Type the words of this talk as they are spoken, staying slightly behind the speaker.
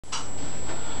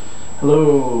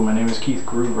Hello, my name is Keith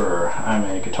Groover. I'm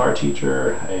a guitar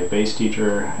teacher, a bass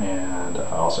teacher, and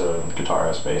also a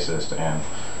guitarist, bassist, and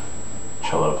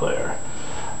cello player.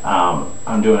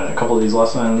 I'm doing a couple of these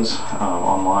lessons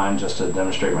online just to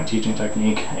demonstrate my teaching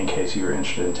technique in case you're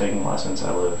interested in taking lessons.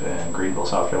 I live in Greenville,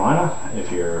 South Carolina.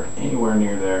 If you're anywhere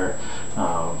near there,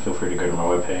 feel free to go to my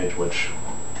webpage, which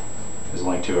is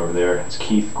linked to over there. It's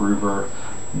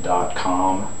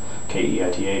keithgroover.com.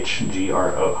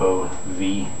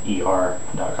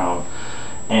 KEITHGROOVER.com,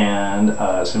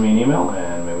 and send me an email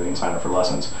and maybe we can sign up for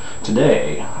lessons.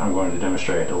 Today I'm going to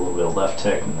demonstrate a little bit of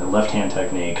left-hand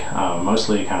technique,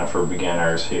 mostly kind of for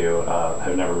beginners who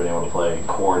have never been able to play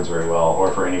chords very well,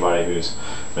 or for anybody who's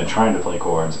been trying to play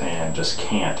chords and just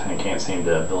can't seem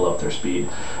to build up their speed.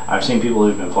 I've seen people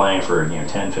who've been playing for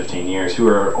 10, 15 years who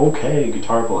are okay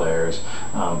guitar players,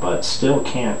 but still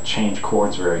can't change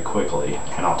chords very quickly,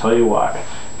 and I'll tell you why.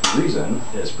 The reason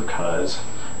is because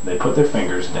they put their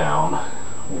fingers down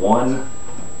one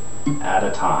at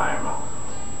a time,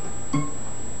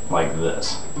 like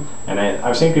this. And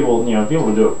I've seen people, be able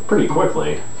to do it pretty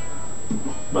quickly,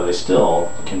 but they still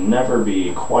can never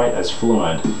be quite as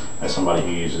fluent as somebody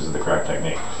who uses the correct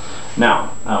technique.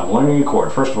 Now, learning a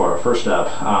chord. First of all, first step,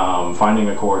 finding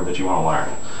a chord that you want to learn.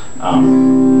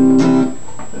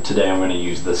 Today I'm going to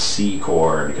use the C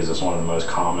chord because it's one of the most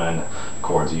common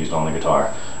chords used on the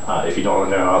guitar. If you don't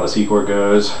know how the C chord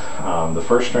goes, the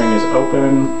first string is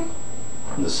open,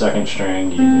 the second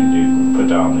string you put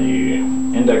down the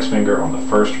index finger on the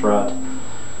first fret,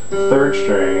 third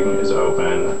string is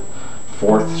open,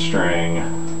 fourth string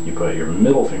you put your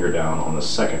middle finger down on the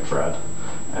second fret,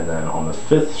 and then on the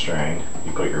fifth string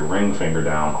you put your ring finger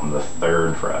down on the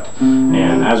third fret.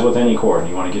 And as with any chord,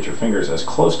 you want to get your fingers as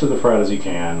close to the fret as you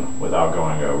can without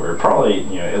going over.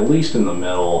 Probably at least in the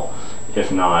middle,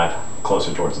 if not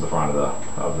closer towards the front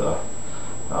of the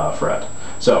fret.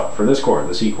 So for this chord,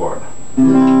 the C chord,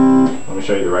 let me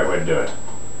show you the right way to do it.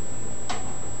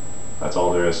 That's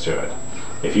all there is to it.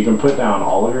 If you can put down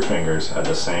all of your fingers at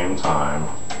the same time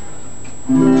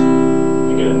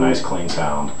and get a nice clean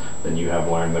sound, then you have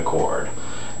learned the chord.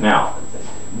 Now,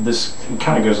 this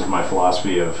kind of goes with my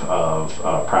philosophy of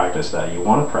practice, that you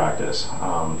want to practice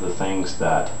the things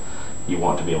that you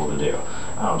want to be able to do.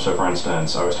 So for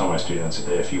instance, I always tell my students,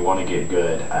 if you want to get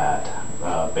good at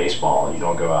baseball, you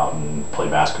don't go out and play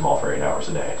basketball for 8 hours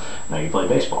a day. Now you play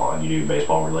baseball and you do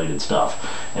baseball related stuff.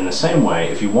 In the same way,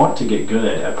 if you want to get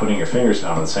good at putting your fingers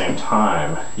down at the same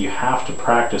time, you have to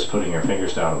practice putting your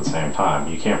fingers down at the same time.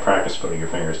 You can't practice putting your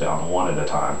fingers down one at a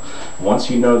time. Once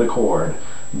you know the chord,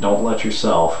 don't let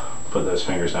yourself put those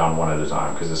fingers down one at a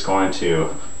time, because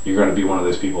you're going to be one of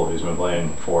those people who's been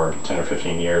playing for 10 or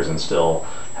 15 years and still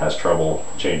has trouble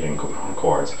changing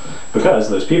chords. Because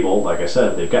those people, like I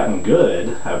said, they've gotten good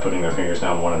at putting their fingers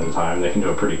down one at a time. They can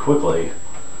do it pretty quickly,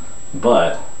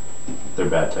 but their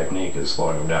bad technique is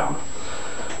slowing them down.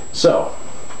 So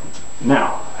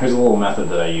now here's a little method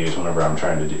that I use whenever I'm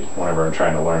trying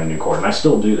to learn a new chord, and I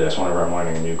still do this whenever I'm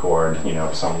learning a new chord.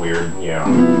 Some weird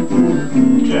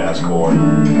jazz chord,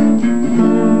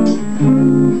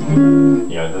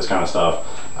 this kind of stuff.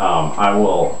 I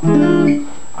will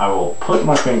put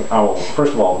my finger.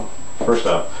 First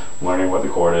up, learning what the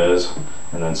chord is,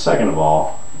 and then second of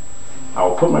all, I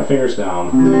will put my fingers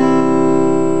down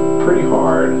pretty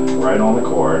hard right on the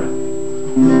chord.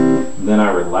 Then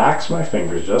I relax my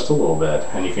fingers just a little bit,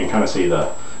 and you can kind of see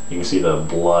the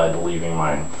blood leaving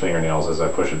my fingernails as I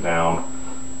push it down.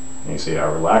 And you see I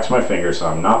relax my fingers, so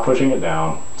I'm not pushing it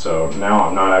down. So now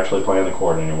I'm not actually playing the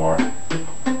chord anymore.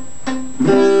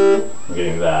 I'm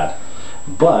getting that,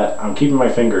 but I'm keeping my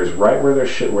fingers right where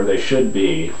they should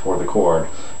be for the chord,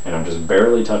 and I'm just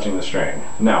barely touching the string.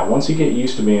 Now, once you get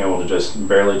used to being able to just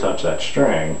barely touch that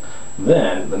string,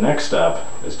 then the next step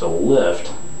is to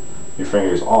lift your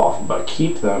fingers off, but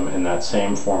keep them in that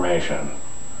same formation.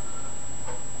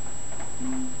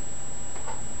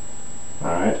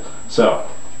 Alright, so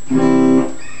I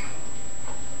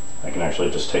can actually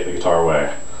just take the guitar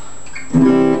away.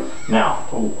 Now,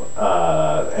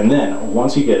 and then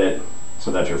once you get it so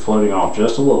that you're floating off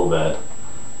just a little bit,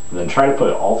 then try to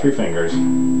put all three fingers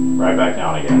right back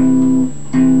down again.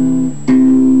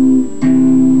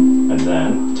 And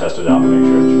then test it out to make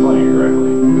sure that you're playing it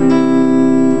correctly.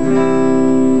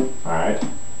 Alright?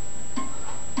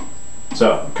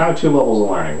 So, kind of two levels of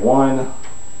learning. One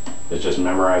is just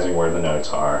memorizing where the notes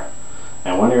are.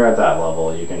 And when you're at that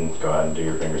level, you can go ahead and do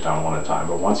your fingers down one at a time.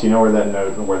 But once you know where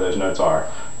those notes are,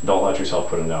 don't let yourself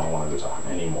put them down one at a time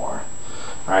anymore.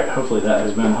 Alright, hopefully that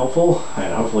has been helpful,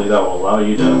 and hopefully that will allow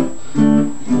you to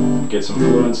get some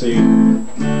fluency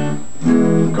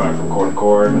going from chord to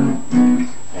chord,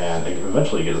 and and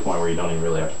eventually you get to the point where you don't even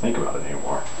really have to think about it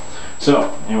anymore.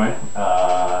 So anyway,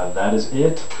 that is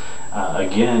it.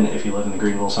 Again, if you live in the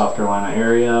Greenville, South Carolina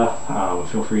area,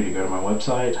 feel free to go to my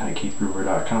website at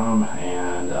keithgruber.com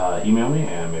and email me,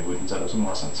 and maybe we can set up some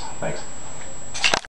lessons. Thanks.